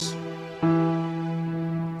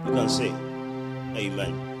can say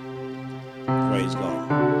amen. Praise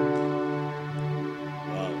God.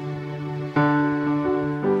 Wow.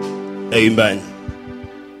 Amen.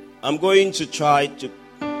 I'm going to try to...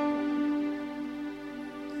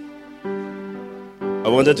 I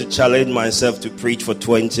wanted to challenge myself to preach for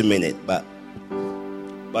 20 minutes, but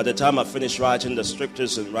by the time I finish writing the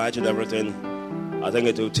scriptures and writing everything, I think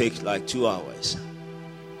it will take like 2 hours.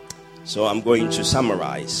 So I'm going to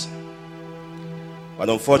summarize. But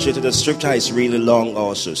unfortunately, the scripture is really long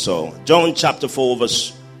also. So John chapter 4,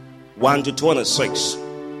 verse 1 to 26.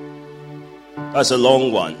 That's a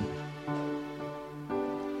long one.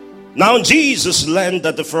 Now Jesus learned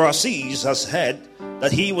that the Pharisees has heard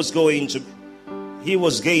that he was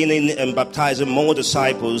gaining and baptizing more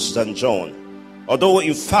disciples than John. Although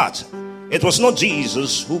in fact, it was not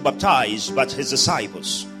Jesus who baptized, but his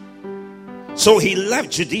disciples. So he left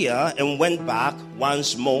Judea and went back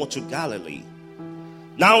once more to Galilee.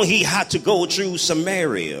 Now he had to go through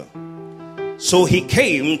Samaria. So he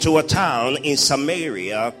came to a town in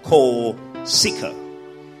Samaria called Sychar,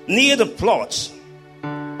 near the plot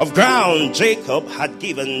of ground Jacob had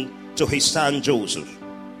given to his son Joseph.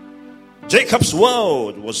 Jacob's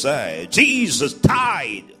well was there. Jesus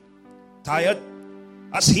tired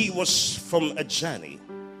as he was from a journey,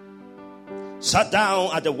 sat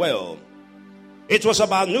down at the well. It was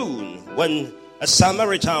about noon when a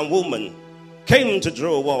Samaritan woman came to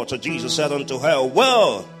draw water. Jesus said unto her,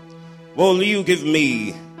 "Well, will you give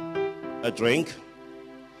me a drink?"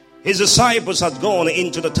 His disciples had gone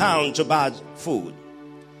into the town to buy food.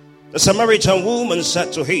 The Samaritan woman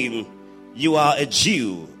said to him, "You are a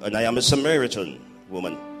Jew, and I am a Samaritan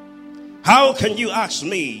woman. How can you ask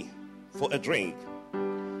me for a drink?"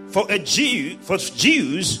 For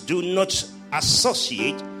Jews do not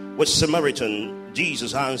associate with Samaritan.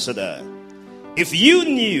 Jesus answered her, "If you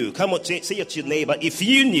knew," come on, say it to your neighbor, "if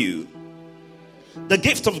you knew the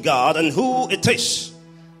gift of God and who it is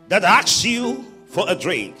that asks you for a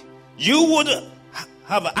drink, you would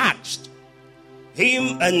have asked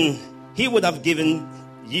him and he would have given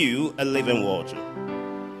you a living water."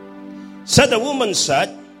 So the woman said,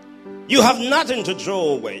 "You have nothing to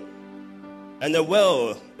draw with, and the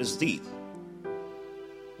well is deep.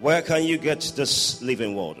 Where can you get this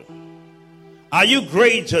living water? Are you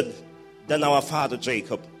greater than our father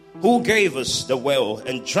Jacob, who gave us the well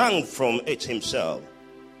and drank from it himself,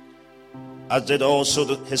 as did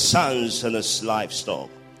also his sons and his livestock?"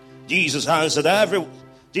 Jesus answered,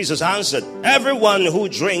 "Everyone who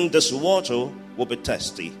drinks this water will be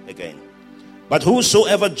thirsty again. But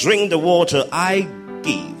whosoever drink the water I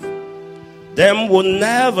give them will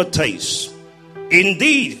never taste.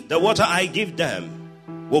 Indeed, the water I give them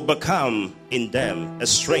will become in them a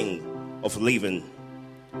spring of living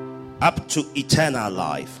up to eternal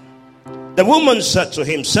life." The woman said to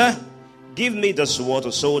him, "Sir, give me this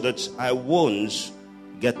water so that I won't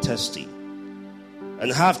get thirsty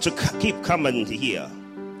and have to keep coming here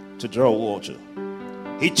to draw water."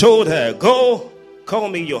 He told her, "Go, call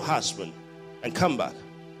me your husband and come back."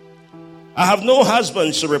 "I have no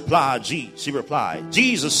husband," she replied.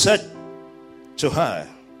 Jesus said to her,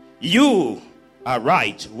 "You are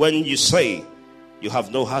right when you say you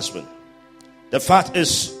have no husband. The fact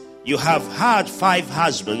is, you have had 5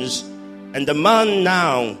 husbands, and the man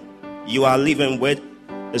now you are living with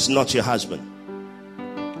is not your husband.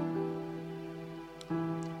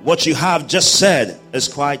 What you have just said is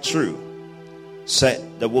quite true."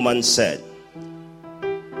 The woman said,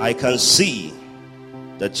 "I can see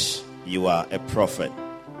that you are a prophet."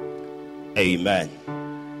 Amen.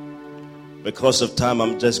 Because of time,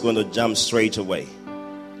 I'm just going to jump straight away.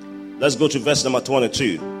 Let's go to verse number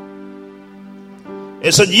 22.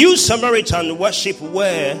 It said, "You Samaritan worship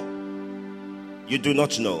where you do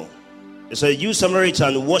not know." It said, "You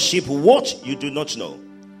Samaritan worship what you do not know.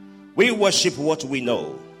 We worship what we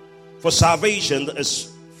know. For salvation is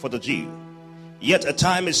for the Jew. Yet a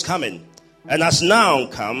time is coming, and has now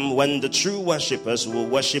come, when the true worshippers will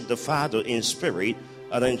worship the Father in spirit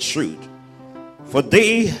and in truth. For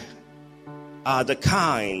they are the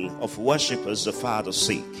kind of worshippers the Father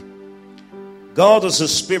seek. God is a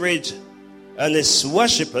spirit, and his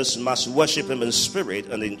worshippers must worship him in spirit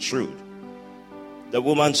and in truth." The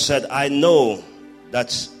woman said, "I know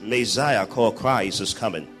that Messiah called Christ is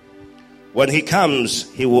coming. When he comes,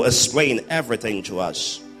 he will explain everything to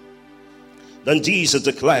us." Then Jesus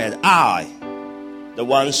declared, "I, the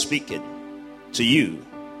one speaking to you,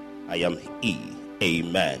 I am he."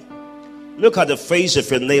 Amen. Look at the face of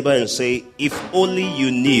your neighbor and say, "If only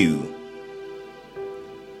you knew."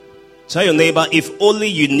 Tell your neighbor, "If only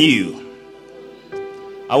you knew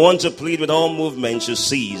I want to plead with all movements to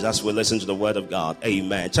cease as we listen to the word of God.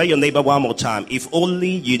 Amen. Tell your neighbor one more time, if only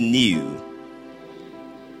you knew.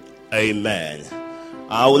 Amen.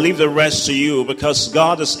 I will leave the rest to you, because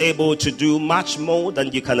God is able to do much more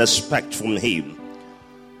than you can expect from him.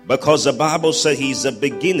 Because the Bible said he's the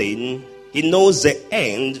beginning. He knows the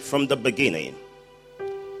end from the beginning.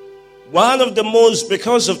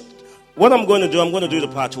 Because of what I'm going to do the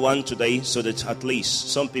part 1 today, so that at least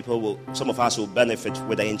some of us will benefit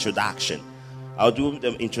with the introduction. I'll do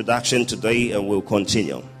the introduction today and we'll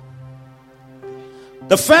continue.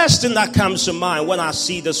 The first thing that comes to mind when I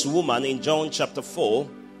see this woman in John chapter 4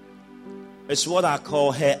 is what I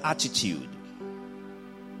call her attitude.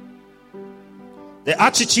 The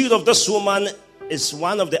attitude of this woman is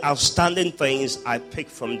one of the outstanding things I pick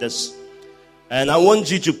from this. And I want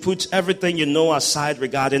you to put everything you know aside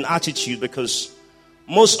regarding attitude, because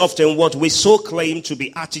most often what we so claim to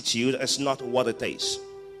be attitude is not what it is.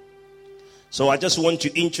 So I just want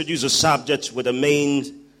to introduce a subject with the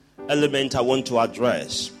main element I want to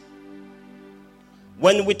address.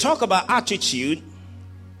 When we talk about attitude,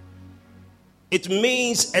 it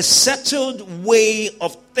means a settled way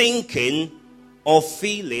of thinking or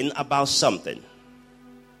feeling about something.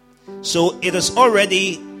 So it is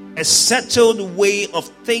already a settled way of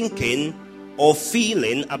thinking or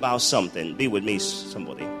feeling about something. Be with me,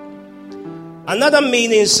 somebody. Another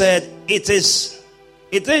meaning said it is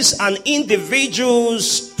an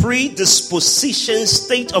individual's predisposition,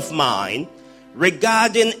 state of mind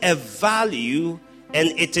regarding a value, and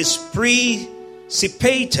it is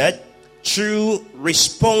precipitated through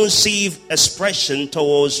responsive expression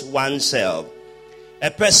towards oneself,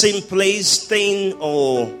 a person, place, thing,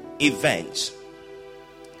 or event.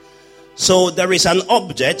 So there is an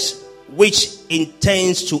object which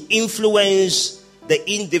intends to influence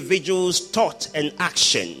the individual's thought and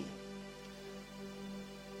action.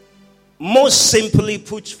 Most simply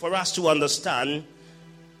put, for us to understand,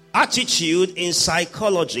 attitude in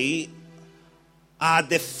psychology are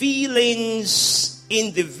the feelings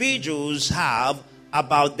individuals have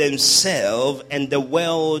about themselves and the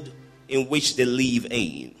world in which they live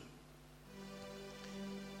in.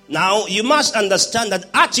 Now, you must understand that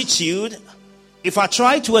attitude, if I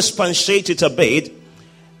try to expatiate it a bit,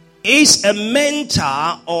 is a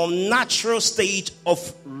mental or natural state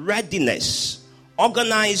of readiness,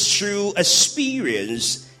 organized through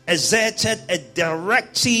experience, exerted a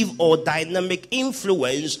directive or dynamic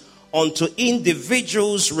influence onto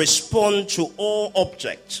individuals' respond to all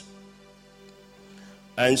objects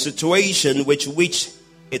and situation with which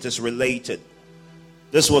it is related.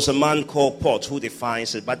 This was a man called Pott who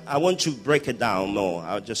defines it, but I want to break it down more.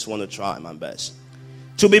 I just want to try my best.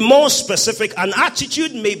 To be more specific, an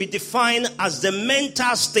attitude may be defined as the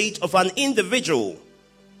mental state of an individual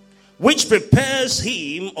which prepares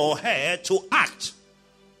him or her to act,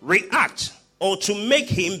 react, or to make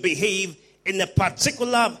him behave in a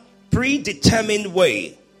particular predetermined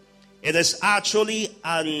way. It is actually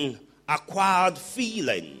an acquired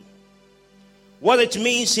feeling. What it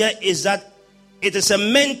means here is that it is a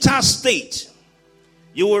mental state.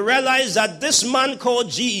 You will realize that this man called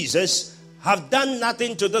Jesus have done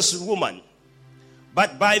nothing to this woman.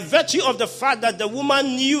 But by virtue of the fact that the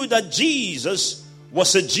woman knew that Jesus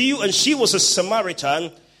was a Jew and she was a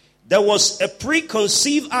Samaritan, there was a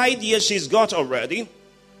preconceived idea she's got already.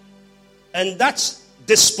 And that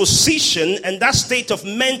disposition and that state of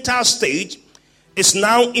mental state is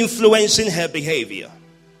now influencing her behavior.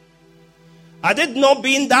 Had it not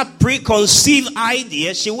been that preconceived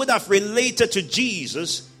idea, she would have related to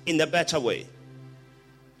Jesus in a better way.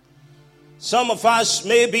 Some of us,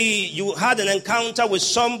 maybe you had an encounter with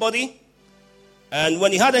somebody, and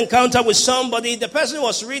when you had an encounter with somebody, the person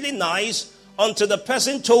was really nice until the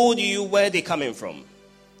person told you where they're coming from.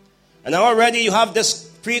 And already you have this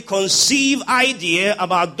preconceived idea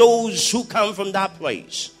about those who come from that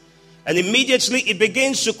place. And immediately it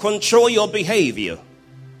begins to control your behavior.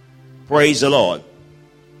 Praise the Lord.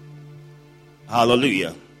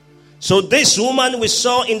 Hallelujah. So this woman we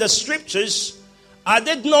saw in the scriptures, had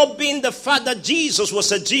it not been the fact that Jesus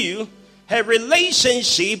was a Jew, her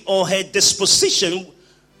relationship or her disposition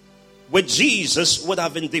with Jesus would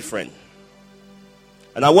have been different.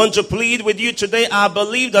 And I want to plead with you today. I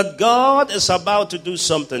believe that God is about to do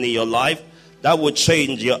something in your life that will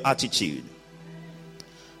change your attitude.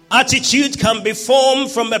 Attitude can be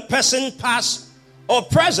formed from a person past or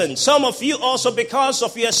present. Some of you also, because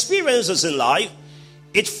of your experiences in life,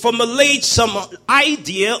 it formulates some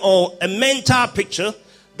idea or a mental picture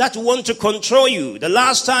that want to control you. The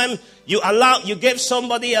last time you gave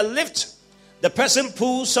somebody a lift, The person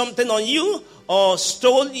pulled something on you or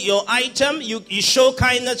stole your item. You show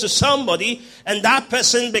kindness to somebody, and that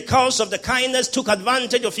person, because of the kindness, took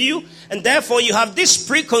advantage of you. And therefore, you have this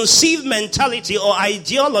preconceived mentality or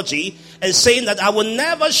ideology and saying that I will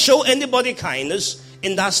never show anybody kindness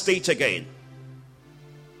in that state again.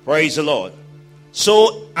 Praise the Lord.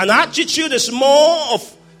 So an attitude is more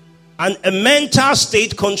of a mental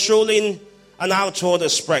state controlling an outward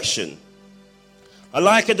expression. I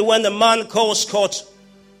like it when the man called Scott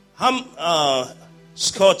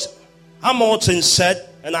Hamilton said,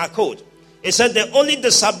 and I quote, he said, the only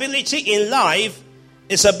disability in life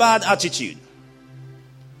is a bad attitude.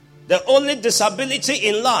 The only disability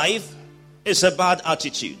in life is a bad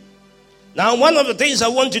attitude. Now, one of the things I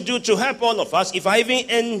want to do to help all of us, if I even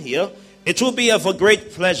end here, it will be of a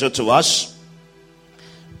great pleasure to us,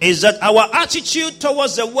 is that our attitude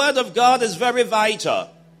towards the Word of God is very vital.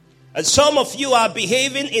 And some of you are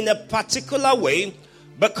behaving in a particular way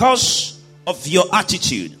because of your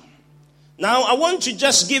attitude. Now, I want to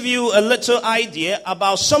just give you a little idea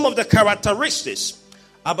about some of the characteristics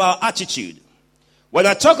about attitude. When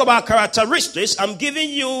I talk about characteristics, I'm giving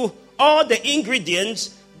you all the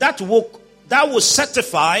ingredients that will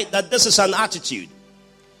certify that this is an attitude.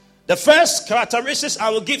 The first characteristics I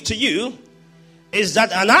will give to you is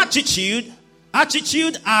that an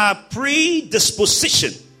attitude are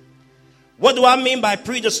predisposition. What do I mean by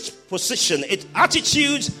predisposition?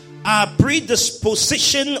 Attitudes are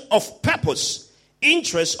predisposition of purpose,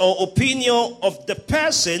 interest, or opinion of the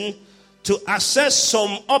person to assess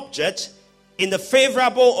some object in a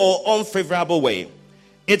favorable or unfavorable way.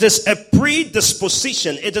 It is a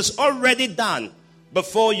predisposition. It is already done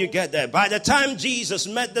before you get there. By the time Jesus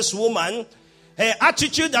met this woman, her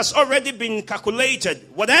attitude has already been calculated.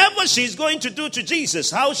 Whatever she's going to do to Jesus,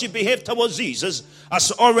 how she behaved towards Jesus,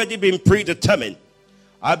 has already been predetermined.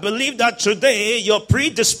 I believe that today your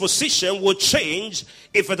predisposition will change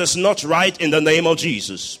if it is not right in the name of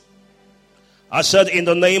Jesus. I said in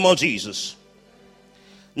the name of Jesus.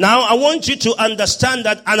 Now I want you to understand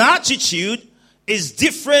that an attitude is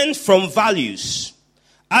different from values.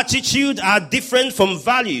 Attitude are different from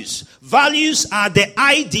values. Values are the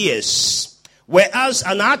ideas, whereas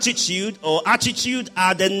an attitude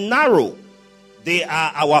are the narrow. They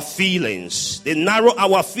are our feelings. They narrow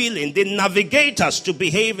our feeling. They navigate us to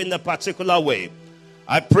behave in a particular way.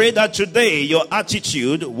 I pray that today your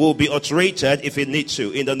attitude will be alterated if it needs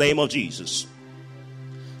to, in the name of Jesus.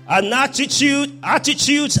 Attitudes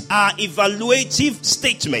are evaluative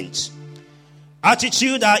statements.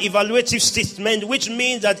 Attitude are evaluative statement, which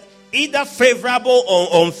means that either favorable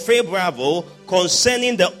or unfavorable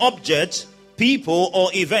concerning the object, people, or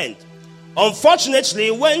event. Unfortunately,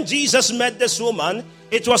 when Jesus met this woman,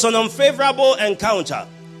 it was an unfavorable encounter.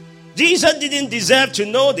 Jesus didn't deserve to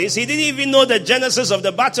know this. He didn't even know the genesis of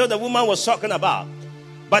the battle the woman was talking about.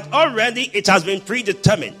 But already it has been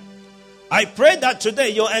predetermined. I pray that today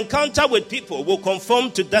your encounter with people will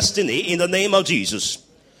conform to destiny in the name of Jesus.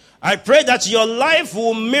 I pray that your life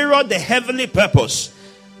will mirror the heavenly purpose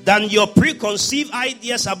than your preconceived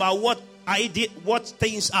ideas about what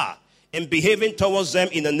things are and behaving towards them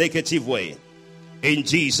in a negative way. In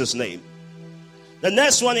Jesus' name. The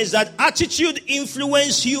next one is that attitude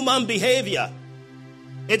influences human behavior.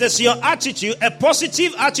 It is your attitude, a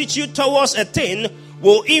positive attitude towards a thing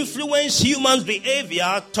will influence human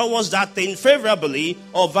behavior towards that thing favorably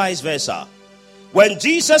or vice versa. When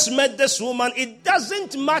Jesus met this woman, it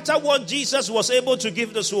doesn't matter what Jesus was able to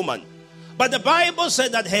give this woman. But the Bible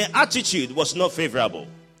said that her attitude was not favorable.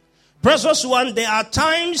 Precious one, there are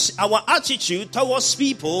times our attitude towards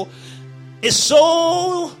people is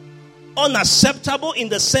so unacceptable in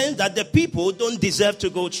the sense that the people don't deserve to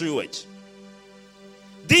go through it.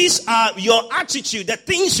 These are your attitude, the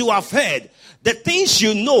things you have heard, the things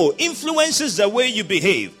you know influences the way you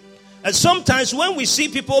behave. And sometimes when we see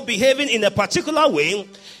people behaving in a particular way,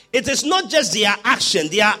 it is not just their action.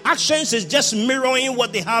 Their actions is just mirroring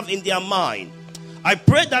what they have in their mind. I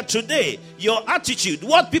pray that today, your attitude,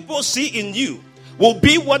 what people see in you, will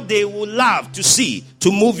be what they will love to see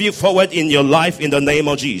to move you forward in your life in the name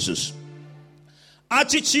of Jesus.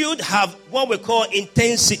 Attitude have what we call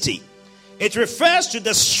intensity. It refers to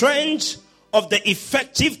the strength of the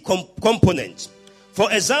effective component.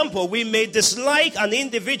 For example, we may dislike an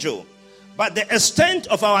individual, but the extent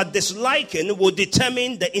of our disliking will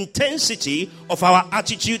determine the intensity of our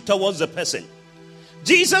attitude towards the person.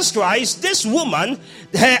 Jesus Christ, this woman,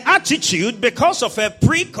 her attitude, because of her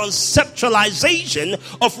preconceptualization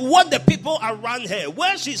of what the people around her,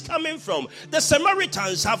 where she's coming from, the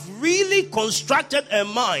Samaritans have really constructed her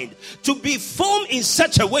mind to be formed in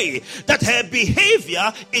such a way that her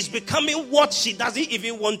behavior is becoming what she doesn't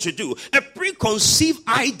even want to do. A preconceived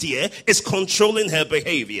idea is controlling her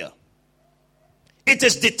behavior. It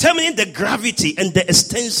is determining the gravity and the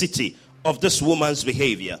extensity of this woman's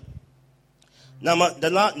behavior. Now,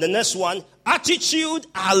 the next one, attitude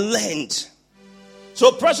are learned.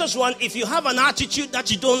 So, precious one, if you have an attitude that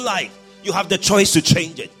you don't like, you have the choice to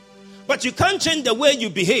change it. But you can't change the way you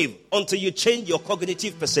behave until you change your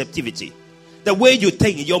cognitive perceptivity. The way you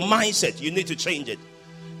think, your mindset, you need to change it.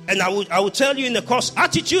 And I will tell you in the course,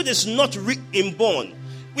 attitude is not inborn.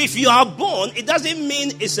 If you are born, it doesn't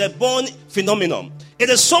mean it's a born phenomenon. It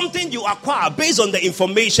is something you acquire based on the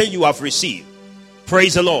information you have received.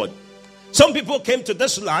 Praise the Lord. Some people came to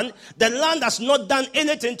this land. The land has not done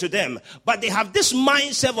anything to them, but they have this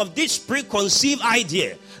mindset of this preconceived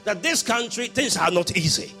idea that this country, things are not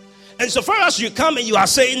easy. And so far as you come and you are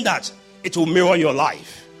saying that, it will mirror your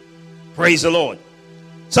life. Praise the Lord.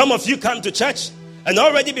 Some of you come to church, and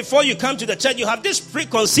already before you come to the church, you have this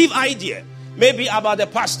preconceived idea, maybe about the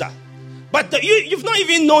pastor. But you've not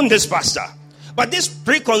even known this pastor. But this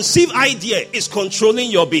preconceived idea is controlling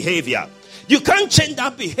your behavior. You can't change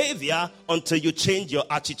that behavior until you change your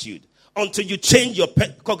attitude, until you change your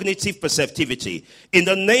cognitive perceptivity. In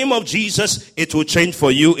the name of Jesus, it will change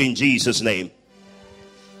for you in Jesus' name.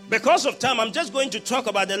 Because of time, I'm just going to talk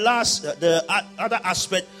about the other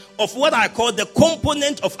aspect of what I call the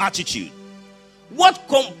component of attitude. What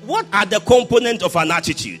are the components of an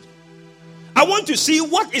attitude? I want to see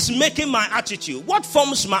what is making my attitude, what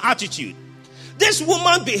forms my attitude. This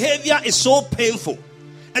woman's behavior is so painful.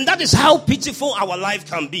 And that is how pitiful our life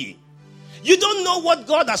can be. You don't know what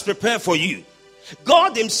God has prepared for you.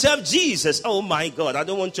 God himself, Jesus. Oh my God, I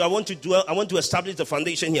want to establish the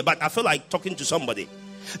foundation here, but I feel like talking to somebody.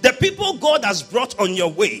 The people God has brought on your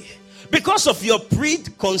way, because of your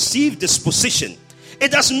preconceived disposition,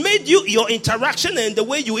 it has made you, your interaction and the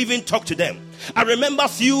way you even talk to them. I remember a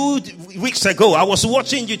few weeks ago, I was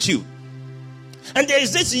watching YouTube. And there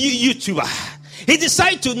is this YouTuber. He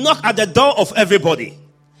decided to knock at the door of everybody.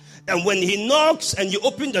 And when he knocks and you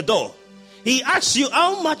open the door, he asks you,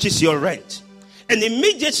 how much is your rent? And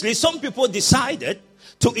immediately, some people decided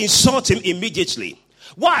to insult him immediately.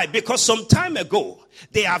 Why? Because some time ago,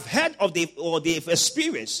 they have heard of they've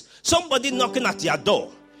experienced somebody knocking at their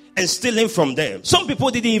door and stealing from them. Some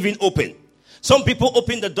people didn't even open. Some people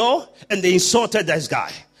opened the door and they insulted this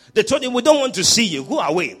guy. They told him, we don't want to see you, go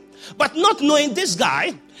away. But not knowing this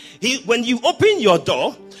guy, when you open your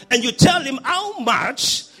door and you tell him how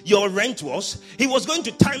much your rent was, he was going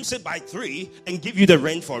to times it by 3 and give you the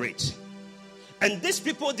rent for it. And these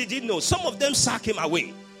people didn't know. Some of them sacked him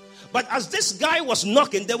away. But as this guy was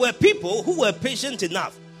knocking, there were people who were patient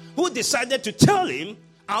enough, who decided to tell him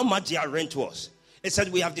how much their rent was. They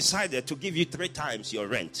said, we have decided to give you 3 times your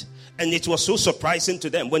rent. And it was so surprising to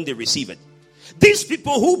them when they received it. These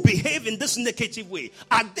people who behave in this negative way,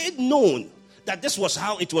 are they known that this was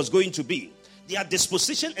how it was going to be? Their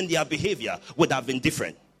disposition and their behavior would have been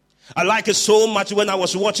different. I like it so much when I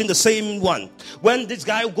was watching the same one. When this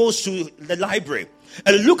guy goes to the library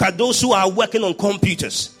and look at those who are working on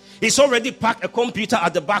computers. He's already packed a computer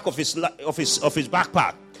at the back of his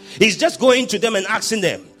backpack. He's just going to them and asking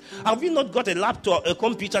them, have you not got a laptop, a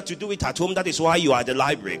computer to do it at home? That is why you are at the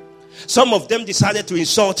library. Some of them decided to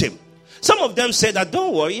insult him. Some of them said that,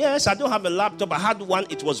 don't worry, yes, I don't have a laptop. I had one,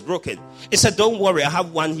 it was broken. He said, don't worry, I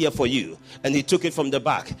have one here for you. And he took it from the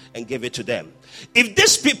back and gave it to them. If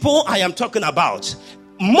these people I am talking about,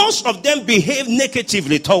 most of them behave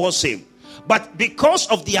negatively towards him. But because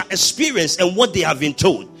of their experience and what they have been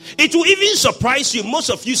told, it will even surprise you.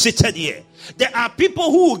 Most of you seated here, there are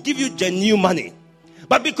people who will give you genuine money.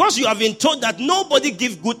 But because you have been told that nobody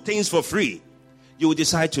gives good things for free, you will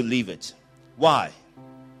decide to leave it. Why?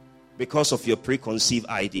 Because of your preconceived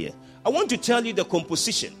idea. I want to tell you the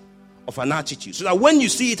composition of an attitude so that when you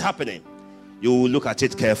see it happening, you will look at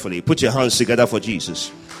it carefully. Put your hands together for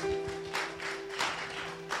Jesus.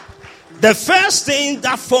 The first thing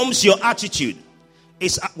that forms your attitude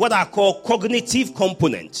is what I call cognitive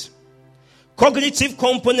component. Cognitive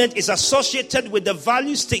component is associated with the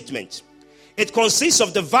value statement. It consists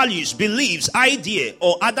of the values, beliefs, idea,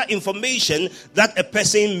 or other information that a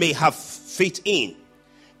person may have faith in.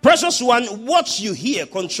 Precious one, what you hear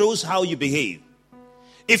controls how you behave.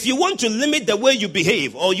 If you want to limit the way you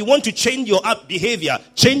behave or you want to change your behavior,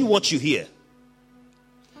 change what you hear.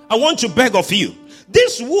 I want to beg of you.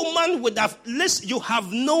 This woman would have, listen, you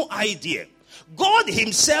have no idea. God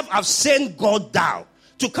himself have sent God down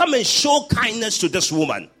to come and show kindness to this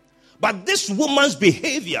woman. But this woman's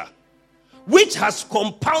behavior, which has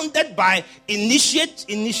compounded by this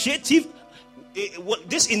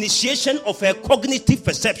initiation of her cognitive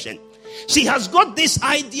perception. She has got this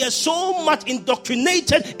idea so much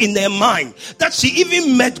indoctrinated in her mind that she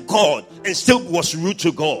even met God and still was rude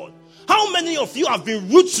to God. How many of you have been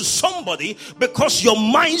rude to somebody because your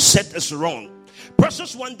mindset is wrong?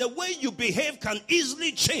 Precious one, the way you behave can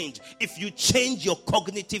easily change if you change your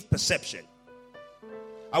cognitive perception.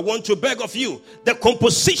 I want to beg of you, the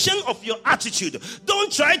composition of your attitude.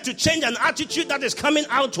 Don't try to change an attitude that is coming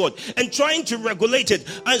outward and trying to regulate it.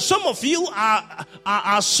 And some of you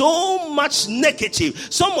are so much negative.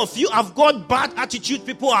 Some of you have got bad attitude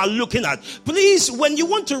people are looking at. Please, when you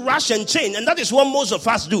want to rush and change, and that is what most of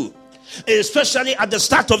us do, especially at the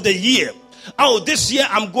start of the year. Oh, this year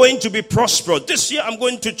I'm going to be prosperous. This year I'm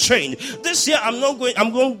going to change. This year I'm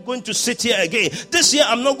going to sit here again. This year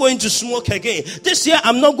I'm not going to smoke again. This year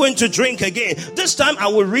I'm not going to drink again. This time I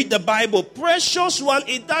will read the Bible. Precious one,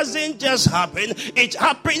 it doesn't just happen. It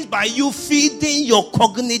happens by you feeding your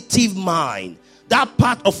cognitive mind. That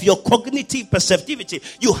part of your cognitive perceptivity.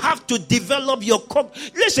 You have to develop your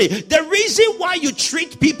listen, the reason why you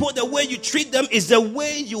treat people the way you treat them is the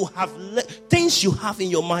way you have things you have in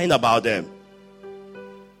your mind about them.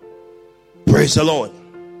 Praise the Lord.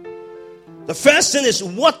 The first thing is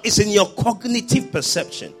what is in your cognitive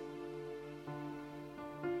perception.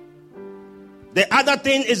 The other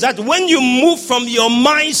thing is that when you move from your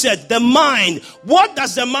mindset, the mind, what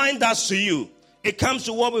does the mind does to you? It comes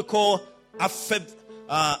to what we call affective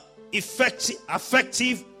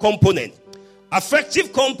component.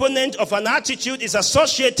 Affective component of an attitude is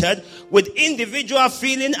associated with individual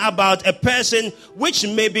feeling about a person, which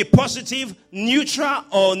may be positive, neutral,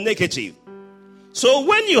 or negative. So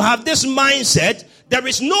when you have this mindset, there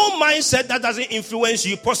is no mindset that doesn't influence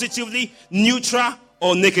you positively, neutral,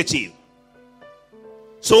 or negative.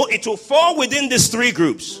 So it will fall within these three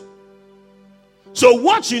groups. So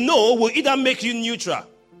what you know will either make you neutral.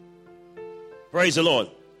 Praise the Lord.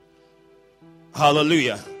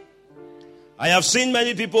 Hallelujah. I have seen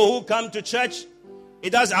many people who come to church.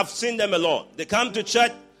 I've seen them a lot. They come to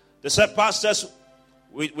church. They say, pastors,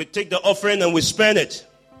 we take the offering and we spend it.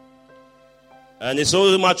 And it's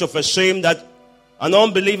so much of a shame that an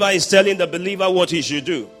unbeliever is telling the believer what he should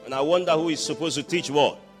do. And I wonder who is supposed to teach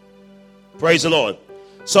what. Praise the Lord.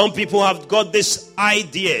 Some people have got this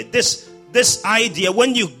idea. This idea,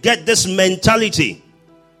 when you get this mentality,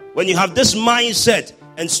 when you have this mindset,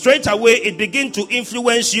 and straight away it begins to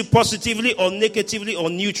influence you positively or negatively or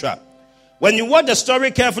neutral. When you watch the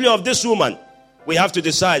story carefully of this woman, we have to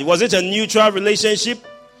decide, was it a neutral relationship?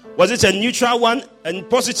 Was it a neutral one, a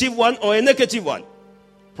positive one, or a negative one?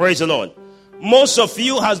 Praise the Lord. Most of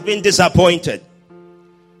you has been disappointed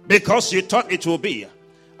because you thought it would be.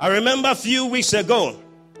 I remember a few years ago,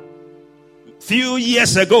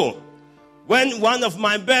 when one of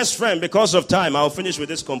my best friends, because of time, I'll finish with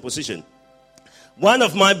this composition. One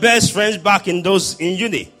of my best friends back in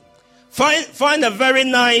uni, find a very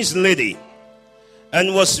nice lady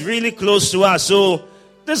and was really close to her. So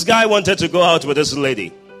this guy wanted to go out with this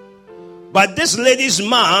lady. But this lady's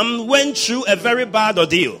mom went through a very bad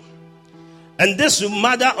ordeal. And this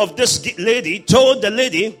mother of this lady told the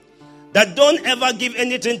lady that don't ever give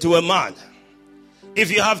anything to a man.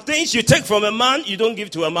 If you have things you take from a man, you don't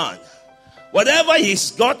give to a man. Whatever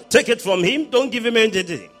he's got, take it from him. Don't give him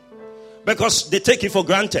anything. Because they take it for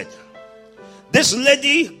granted. This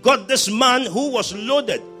lady got this man who was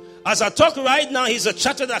loaded. As I talk right now, he's a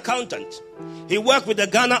chartered accountant. He worked with the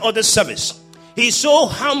Ghana Audit Service. He's so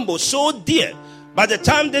humble, so dear. By the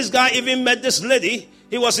time this guy even met this lady,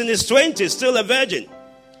 he was in his 20s, still a virgin.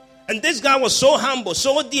 And this guy was so humble,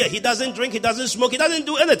 so dear. He doesn't drink, he doesn't smoke, he doesn't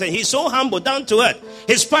do anything. He's so humble, down to earth.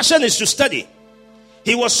 His passion is to study.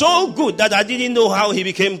 He was so good that I didn't know how he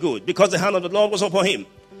became good, because the hand of the Lord was upon him.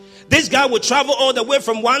 This guy would travel all the way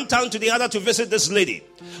from one town to the other to visit this lady.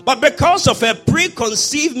 But because of a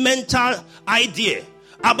preconceived mental idea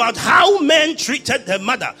about how men treated her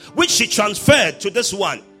mother, which she transferred to this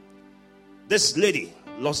one, this lady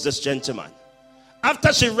lost this gentleman.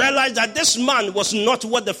 After she realized that this man was not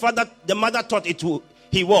what the mother thought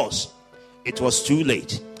he was, it was too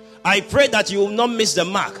late. I pray that you will not miss the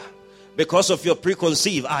mark because of your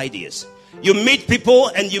preconceived ideas. You meet people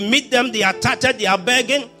and you meet them, they are tattered, they are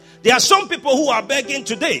begging. There are some people who are begging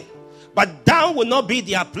today, but down will not be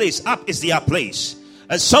their place. Up is their place.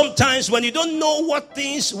 And sometimes when you don't know what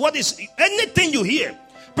is anything you hear,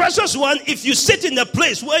 Precious one, if you sit in a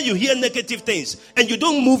place where you hear negative things and you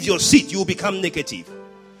don't move your seat, you will become negative.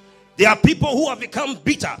 There are people who have become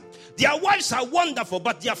bitter. Their wives are wonderful,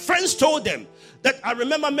 but their friends told them that, I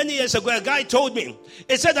remember many years ago, a guy told me,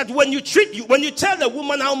 he said that when you tell a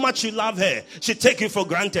woman how much you love her, she take you for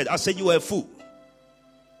granted. I said, you are a fool.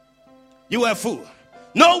 You are a fool.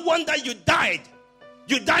 No wonder you died.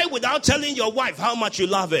 You died without telling your wife how much you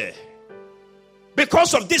love her.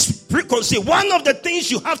 Because of this preconceived. One of the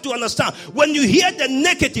things you have to understand, when you hear the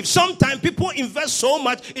negative, sometimes people invest so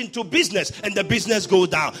much into business and the business goes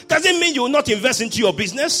down. Does it mean you will not invest into your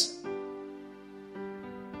business?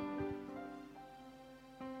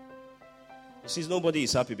 You see, nobody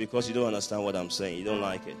is happy because you don't understand what I'm saying. You don't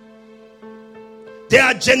like it. There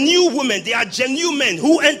are genuine women, there are genuine men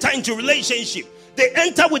who enter into relationship. They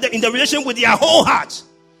enter in the relationship with their whole heart.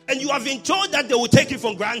 And you have been told that they will take you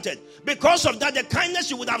for granted. Because of that, the kindness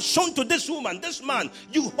you would have shown to this woman, this man,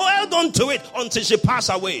 you held on to it until she passed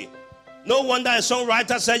away. No wonder a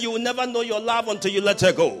songwriter said you will never know your love until you let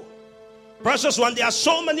her go. Precious one, there are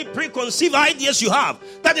so many preconceived ideas you have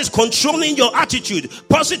that is controlling your attitude,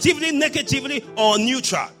 positively, negatively, or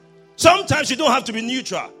neutral. Sometimes you don't have to be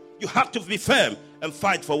neutral. You have to be firm and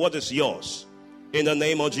fight for what is yours. In the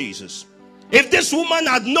name of Jesus. If this woman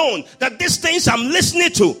had known that these things I'm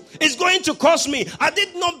listening to is going to cost me, had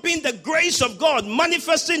it not been the grace of God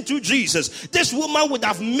manifesting through Jesus, this woman would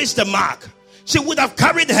have missed the mark. She would have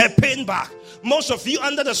carried her pain back. Most of you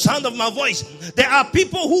under the sound of my voice, there are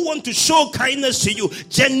people who want to show kindness to you,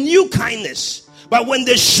 genuine kindness. But when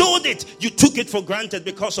they showed it, you took it for granted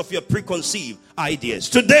because of your preconceived ideas.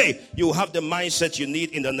 Today, you have the mindset you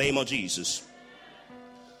need in the name of Jesus.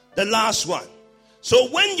 The last one. So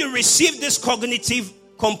when you receive this cognitive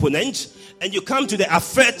component and you come to the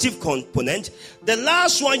affective component, the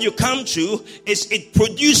last one you come to is it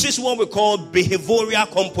produces what we call behavioral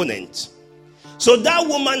component. So that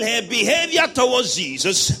woman, her behavior towards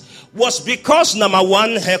Jesus was because, number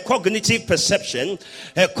one, her cognitive perception,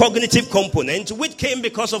 her cognitive component, which came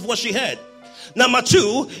because of what she heard. Number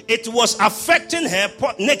two, it was affecting her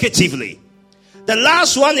negatively. The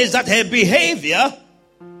last one is that her behavior,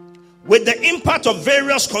 with the impact of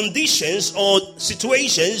various conditions or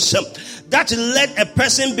situations that led a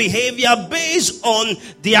person's behavior based on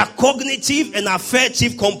their cognitive and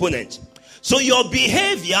affective component. So your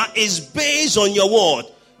behavior is based on your word,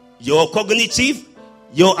 your cognitive,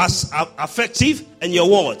 your affective, and your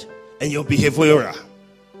word, and your behavioral.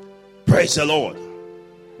 Praise the Lord.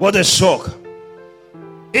 What a shock.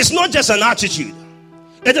 It's not just an attitude.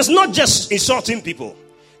 It is not just insulting people.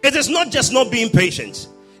 It is not just not being patient.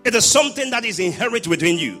 It is something that is inherent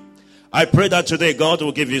within you. I pray that today God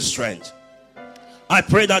will give you strength. I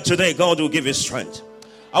pray that today God will give you strength.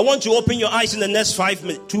 I want you to open your eyes in the next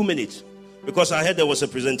 2 minutes because I heard there was a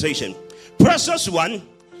presentation. Precious one,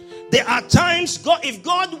 there are times if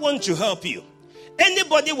God wants to help you,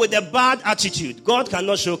 anybody with a bad attitude, God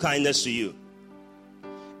cannot show kindness to you.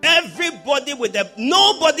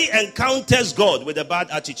 Nobody encounters God with a bad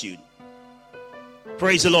attitude.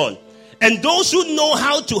 Praise the Lord. And those who know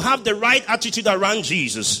how to have the right attitude around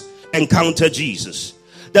Jesus encounter Jesus.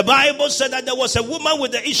 The Bible said that there was a woman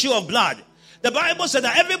with the issue of blood. The Bible said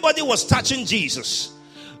that everybody was touching Jesus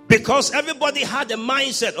because everybody had a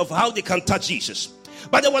mindset of how they can touch Jesus.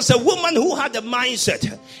 But there was a woman who had a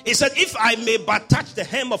mindset. He said, if I may but touch the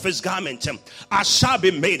hem of his garment, I shall be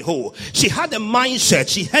made whole. She had a mindset.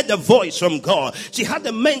 She had a voice from God. She had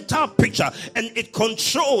a mental picture, and it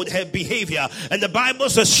controlled her behavior. And the Bible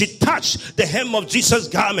says she touched the hem of Jesus'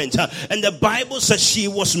 garment, and the Bible says she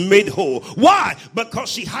was made whole. Why? Because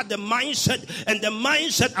she had the mindset, and the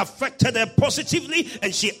mindset affected her positively,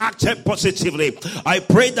 and she acted positively. I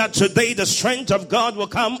pray that today the strength of God will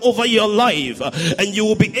come over your life, and you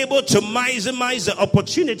will be able to maximize the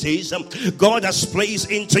opportunities God has placed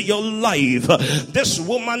into your life. This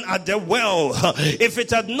woman at the well, if it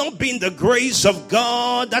had not been the grace of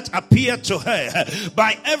God that appeared to her,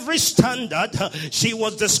 by every standard, she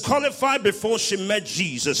was disqualified before she met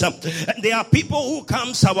Jesus. And there are people who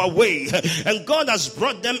comes our way, and God has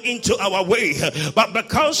brought them into our way, but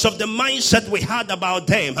because of the mindset we had about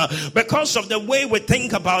them, because of the way we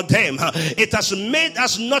think about them, it has made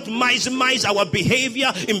us not maximize our behavior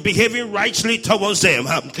behavior in behaving rightly towards them.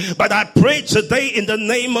 But I pray today in the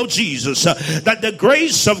name of Jesus that the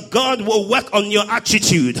grace of God will work on your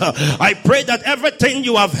attitude. I pray that everything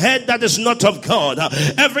you have heard that is not of God,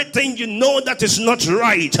 everything you know that is not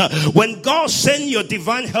right, when God sends your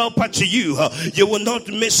divine helper to you, you will not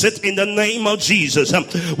miss it in the name of Jesus.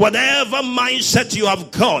 Whatever mindset you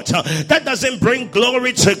have got that doesn't bring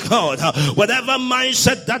glory to God, whatever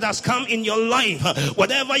mindset that has come in your life,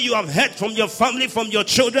 whatever you have heard from your family, from your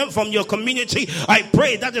children, from your community, I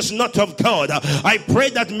pray that is not of God. I pray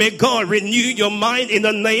that may God renew your mind in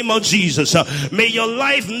the name of Jesus. May your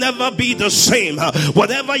life never be the same.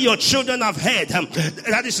 Whatever your children have heard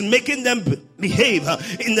that is making them behave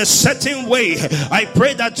in a certain way, I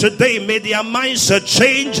pray that today may their mindset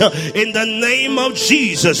change in the name of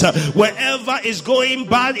Jesus. Wherever is going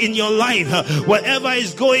bad in your life, wherever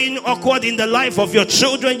is going awkward in the life of your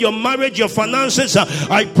children, your marriage, your finances,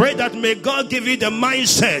 I pray that may God give you the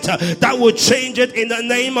mindset that will change it in the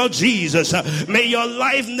name of Jesus. May your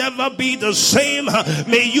life never be the same.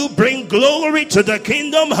 May you bring glory to the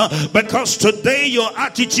kingdom, because today your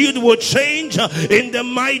attitude will change in the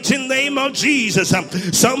mighty name of Jesus.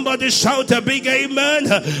 Somebody shout a big amen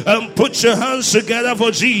and put your hands together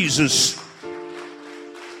for Jesus.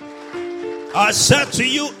 I said to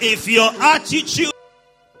you, if your attitude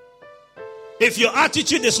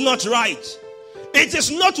is not right, it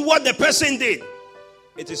is not what the person did,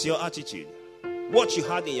 it is your attitude, what you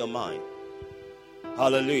had in your mind.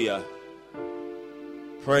 Hallelujah.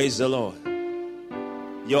 Praise the Lord.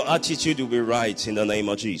 Your attitude will be right in the name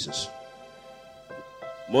of Jesus.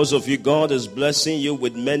 Most of you, God is blessing you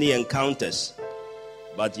with many encounters,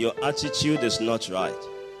 but your attitude is not right.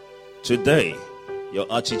 Today, your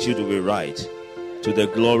attitude will be right to the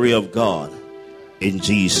glory of God in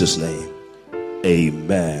Jesus' name.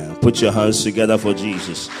 Amen. Put your hands together for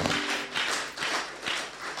Jesus.